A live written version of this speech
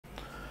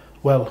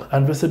Well, I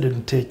invested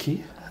in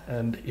Techie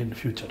and in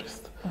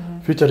Futurist.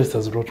 Futurist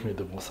has brought me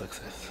the most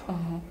success.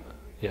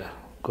 Yeah,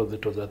 because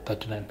it was at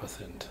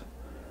 39%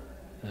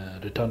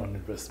 return on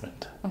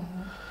investment.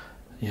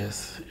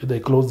 Yes, they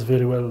closed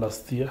very well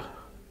last year.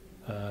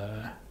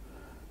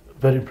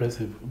 Very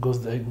impressive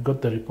because I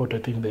got the report, I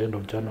think, the end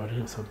of January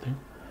or something,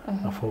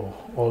 for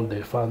all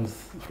the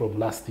funds from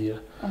last year.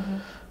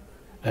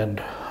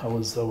 And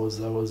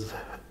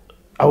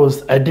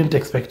I didn't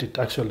expect it,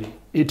 actually.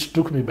 It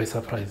took me by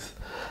surprise.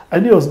 I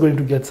knew I was going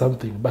to get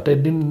something, but I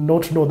did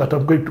not know that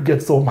I'm going to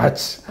get so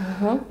much.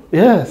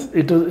 Yes,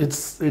 it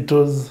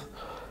was,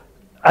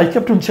 I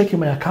kept on checking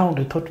my account.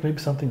 I thought maybe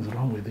something's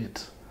wrong with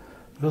it,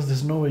 because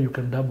there's no way you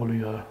can double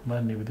your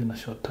money within a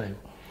short time.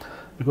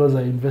 Because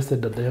I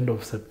invested at the end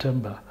of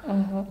September,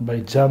 by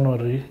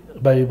January,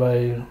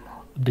 by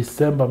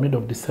December, mid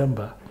of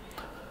December,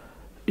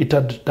 it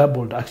had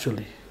doubled,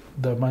 actually,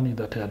 the money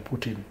that I had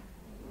put in.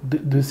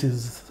 This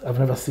is, I've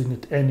never seen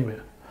it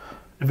anywhere.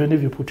 Even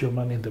if you put your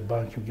money in the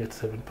bank, you get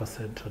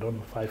 7%, I don't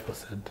know,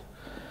 5%.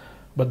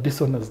 But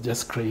this one is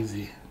just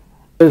crazy.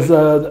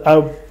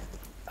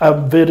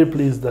 I'm very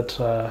pleased that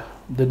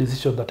the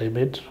decision that I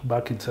made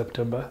back in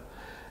September,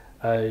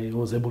 I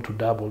was able to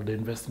double the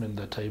investment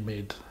that I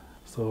made.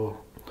 So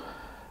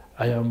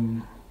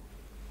I'm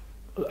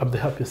the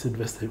happiest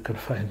investor you can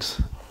find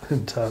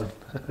in town.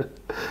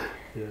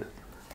 Yeah.